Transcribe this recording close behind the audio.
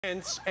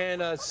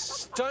And a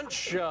stunt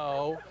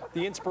show,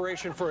 the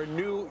inspiration for a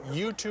new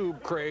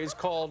YouTube craze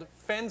called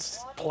fence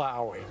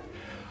plowing.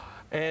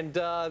 And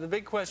the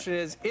big question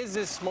is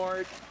this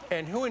smart,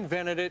 and who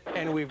invented it?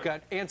 And we've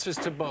got answers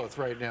to both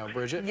right now,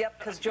 Bridget. Yep,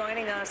 because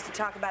joining us to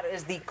talk about it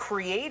is the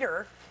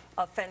creator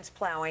of fence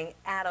plowing,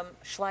 Adam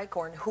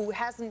Schleichkorn, who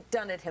hasn't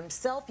done it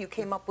himself. You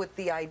came up with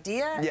the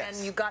idea, yes,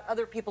 and you got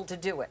other people to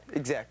do it.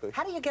 Exactly.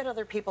 How do you get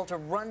other people to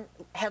run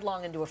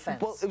headlong into a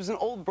fence? Well, it was an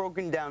old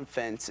broken down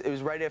fence. It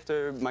was right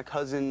after my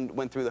cousin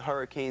went through the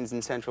hurricanes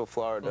in Central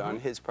Florida on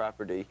his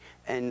property,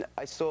 and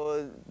I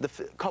saw the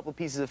couple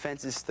pieces of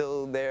fences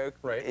still there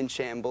in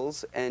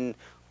shambles, and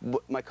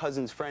my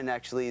cousin's friend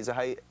actually is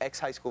a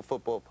ex-high school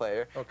football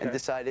player, and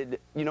decided,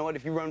 you know what,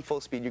 if you run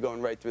full speed, you're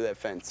going right through that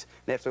fence.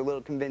 And after a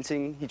little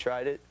convincing, he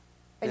tried it.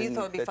 And you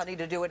thought it'd be funny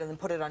to do it and then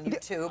put it on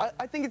YouTube? Yeah,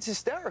 I think it's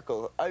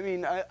hysterical. I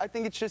mean, I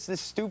think it's just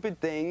this stupid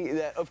thing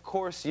that, of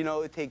course, you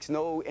know, it takes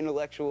no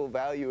intellectual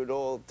value at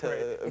all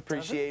to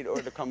appreciate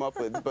or to come up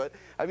with. But,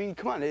 I mean,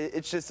 come on,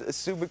 it's just a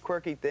super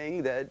quirky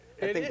thing that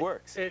I think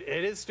works. It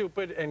is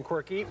stupid and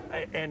quirky,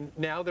 and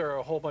now there are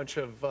a whole bunch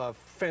of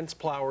fence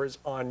plowers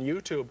on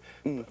YouTube.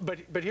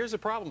 But here's the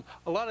problem.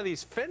 A lot of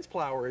these fence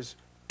plowers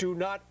do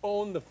not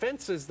own the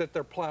fences that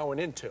they're plowing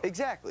into.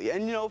 Exactly,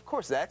 and you know, of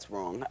course, that's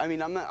wrong. I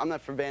mean, I'm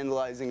not for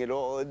vandalizing at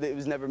all. It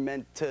was never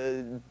meant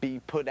to be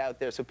put out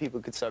there so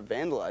people could start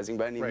vandalizing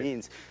by any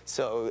means.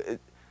 So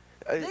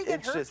they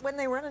get hurt when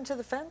they run into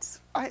the fence?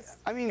 I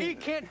mean, he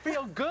can't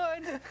feel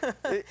good.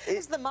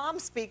 It's the mom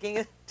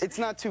speaking. It's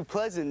not too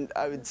pleasant,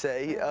 I would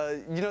say.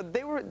 You know,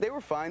 they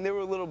were fine. They were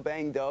a little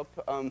banged up.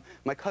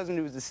 My cousin,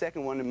 who was the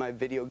second one in my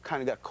video,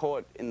 kind of got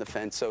caught in the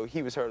fence, so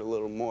he was hurt a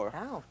little more.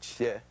 Ouch.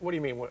 Yeah. What do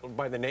you mean,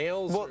 by the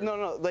nails? Well,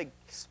 no, like,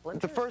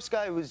 splinters? The first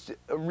guy was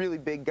a really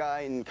big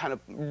guy and kind of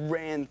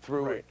ran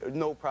through it,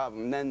 no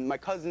problem. And then my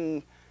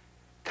cousin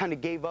kind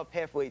of gave up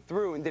halfway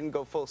through and didn't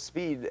go full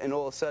speed, and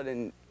all of a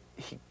sudden,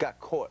 he got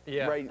caught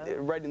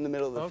right in the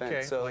middle of the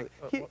fence. So like,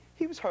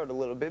 he was hurt a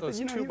little bit. Those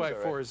but, you know,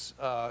 2x4s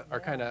are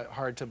kind of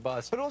hard to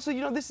bust. But also,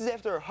 you know, this is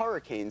after a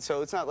hurricane,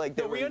 so it's not like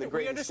they were in the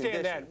greatest we understand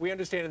condition. that. We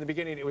understand in the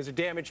beginning it was a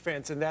damaged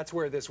fence, and that's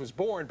where this was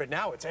born. But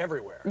now it's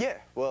everywhere. Yeah.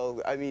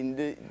 Well, I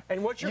mean,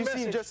 and what's your you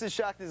message? seem just as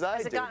shocked as I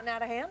do. Has it gotten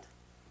out of hand?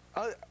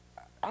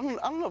 I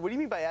don't know. What do you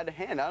mean by out of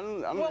hand? I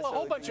don't well, a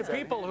whole bunch of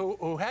people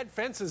who had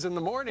fences in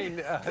the morning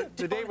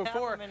the day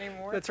before.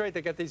 That's right.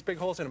 They got these big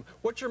holes in them.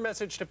 What's your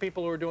message to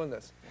people who are doing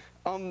this?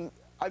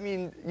 I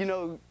mean, you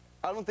know,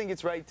 I don't think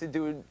it's right to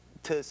do it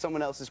to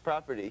someone else's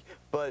property,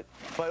 but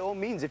by all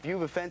means, if you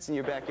have a fence in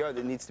your backyard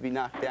that needs to be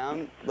knocked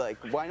down, like,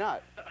 why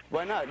not?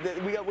 Why not?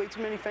 We got way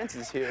too many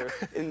fences here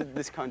in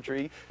this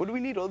country. What do we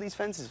need all these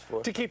fences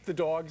for? To keep the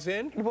dogs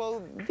in?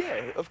 Well,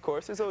 yeah, of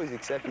course. There's always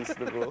exceptions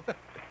to the rule.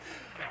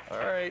 All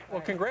right.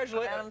 Well,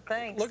 congratulations. Adam,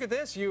 thanks. Look at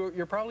this.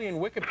 You're probably in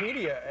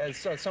Wikipedia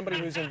as somebody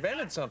who's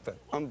invented something.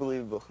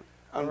 Unbelievable.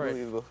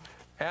 Unbelievable. Right.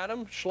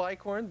 Adam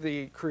Schleichkorn,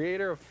 the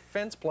creator of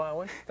fence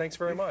plowing. Thanks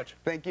very much.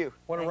 Thank you.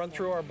 Want to run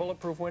through our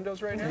bulletproof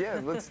windows right now?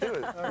 Yeah, let's do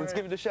it. Let's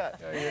give it a shot.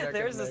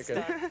 There's a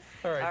stunt. All right,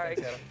 All right.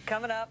 thanks, Adam.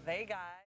 Coming up, hey guys.